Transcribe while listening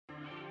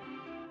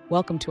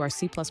Welcome to our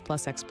C++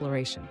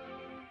 exploration.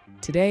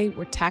 Today,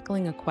 we're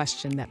tackling a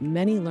question that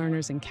many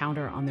learners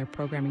encounter on their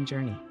programming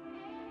journey.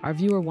 Our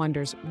viewer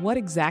wonders, what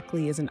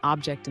exactly is an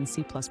object in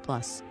C++,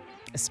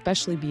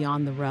 especially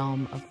beyond the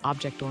realm of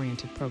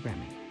object-oriented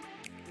programming?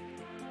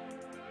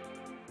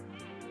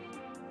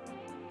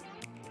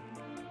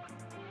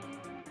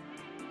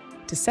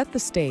 To set the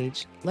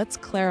stage, let's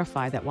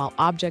clarify that while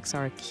objects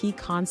are a key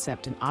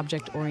concept in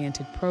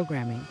object-oriented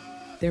programming,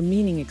 their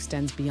meaning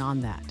extends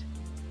beyond that.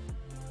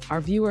 Our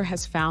viewer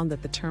has found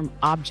that the term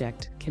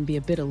object can be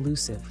a bit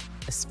elusive,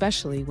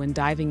 especially when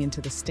diving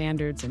into the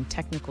standards and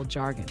technical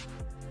jargon.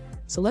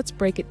 So let's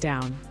break it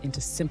down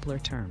into simpler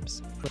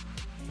terms.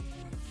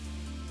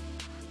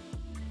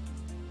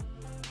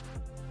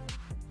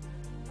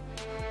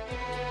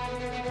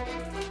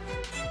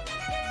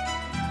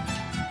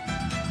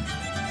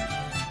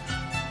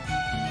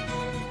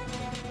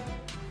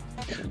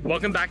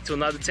 Welcome back to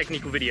another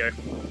technical video.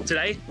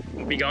 Today,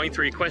 we'll be going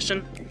through your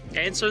question,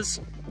 answers,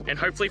 and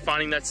hopefully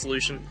finding that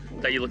solution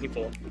that you're looking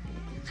for.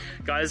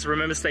 Guys,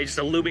 remember, stay just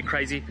a little bit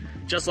crazy,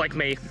 just like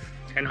me,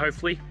 and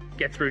hopefully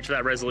get through to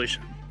that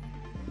resolution.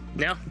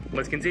 Now,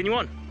 let's continue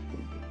on.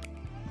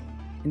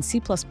 In C++,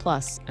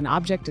 an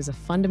object is a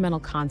fundamental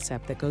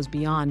concept that goes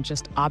beyond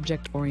just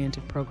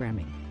object-oriented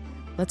programming.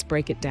 Let's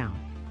break it down.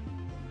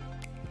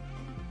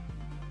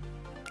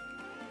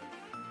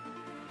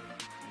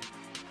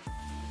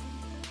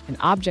 An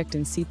object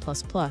in C++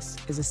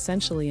 is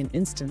essentially an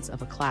instance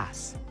of a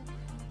class.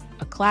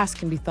 A class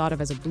can be thought of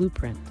as a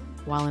blueprint,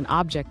 while an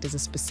object is a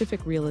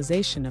specific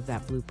realization of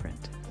that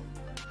blueprint.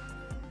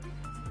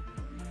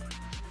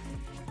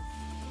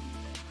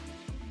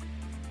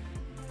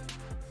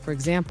 For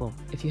example,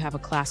 if you have a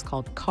class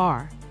called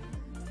car,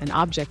 an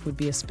object would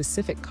be a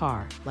specific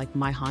car, like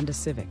my Honda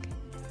Civic.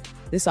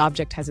 This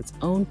object has its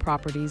own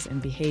properties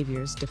and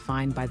behaviors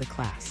defined by the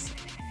class.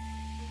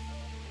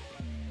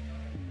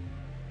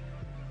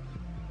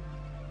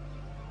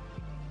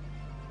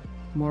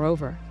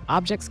 Moreover,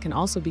 objects can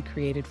also be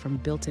created from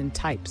built-in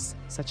types,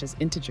 such as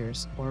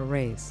integers or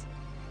arrays.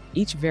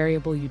 Each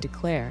variable you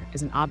declare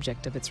is an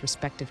object of its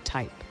respective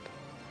type.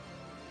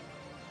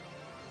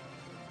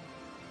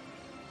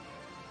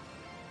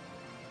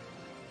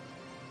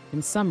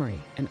 In summary,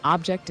 an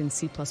object in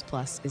C++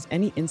 is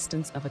any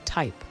instance of a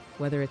type,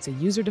 whether it's a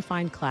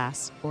user-defined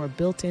class or a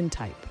built-in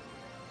type.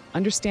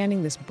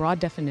 Understanding this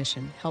broad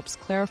definition helps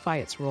clarify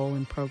its role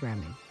in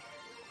programming.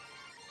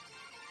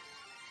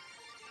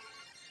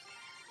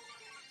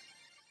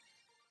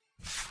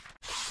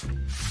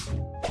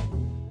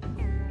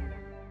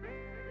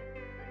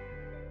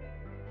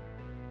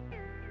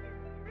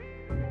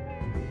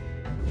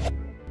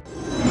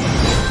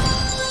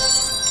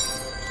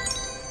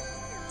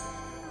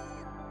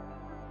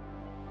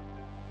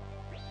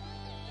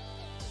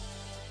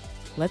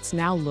 Let's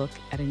now look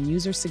at a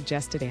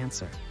user-suggested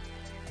answer.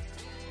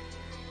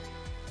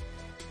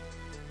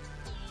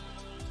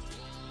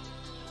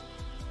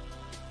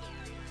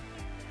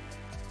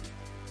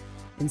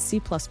 In C++,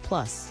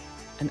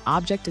 an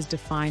object is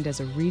defined as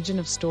a region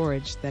of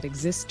storage that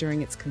exists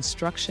during its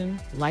construction,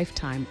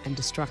 lifetime, and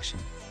destruction.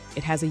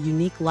 It has a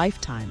unique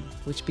lifetime,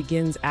 which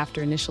begins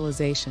after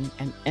initialization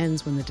and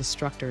ends when the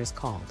destructor is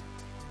called.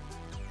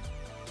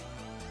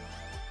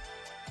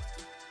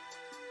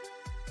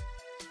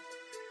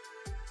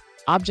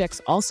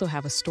 Objects also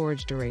have a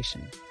storage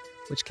duration,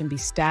 which can be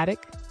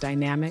static,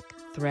 dynamic,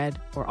 thread,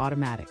 or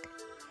automatic.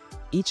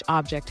 Each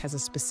object has a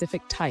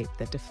specific type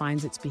that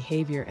defines its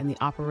behavior and the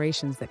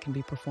operations that can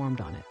be performed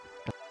on it.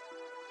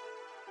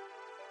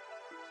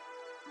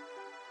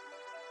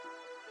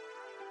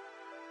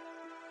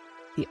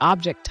 The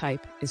object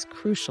type is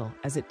crucial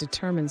as it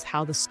determines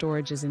how the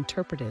storage is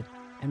interpreted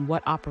and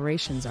what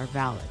operations are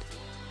valid.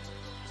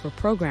 For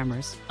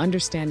programmers,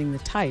 understanding the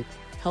type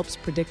helps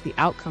predict the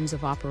outcomes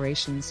of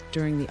operations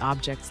during the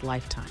object's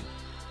lifetime.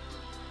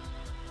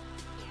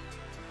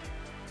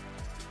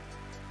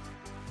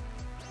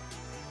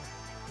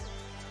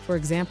 For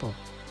example,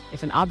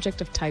 if an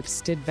object of type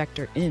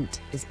std_vector_int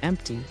is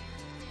empty,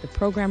 the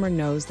programmer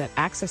knows that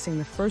accessing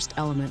the first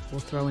element will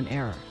throw an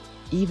error,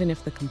 even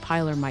if the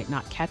compiler might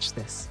not catch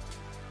this.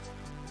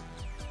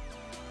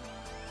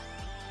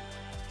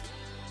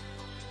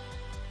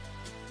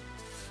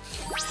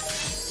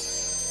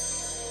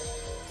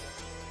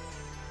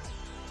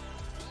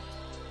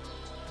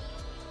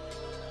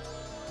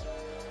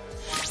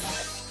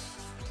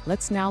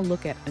 Let's now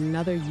look at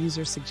another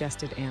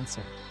user-suggested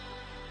answer.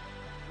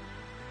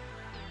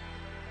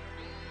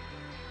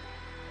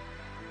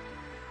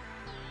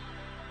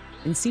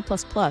 In C++,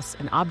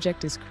 an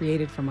object is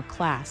created from a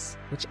class,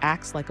 which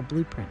acts like a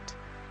blueprint.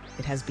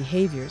 It has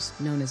behaviors,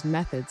 known as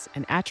methods,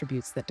 and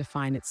attributes that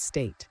define its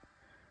state.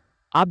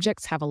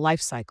 Objects have a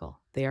life cycle.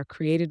 They are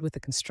created with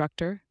a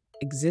constructor,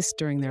 exist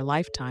during their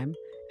lifetime,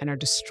 and are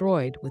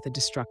destroyed with a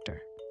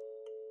destructor.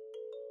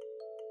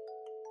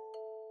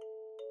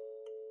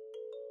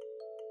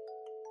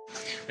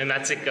 And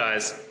that's it,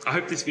 guys. I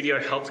hope this video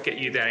helped get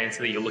you that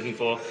answer that you're looking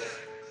for.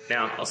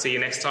 Now, I'll see you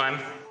next time.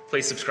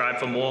 Please subscribe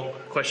for more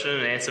question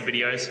and answer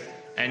videos.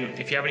 And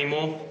if you have any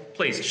more,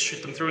 please just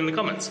shoot them through in the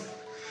comments.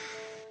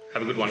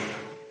 Have a good one.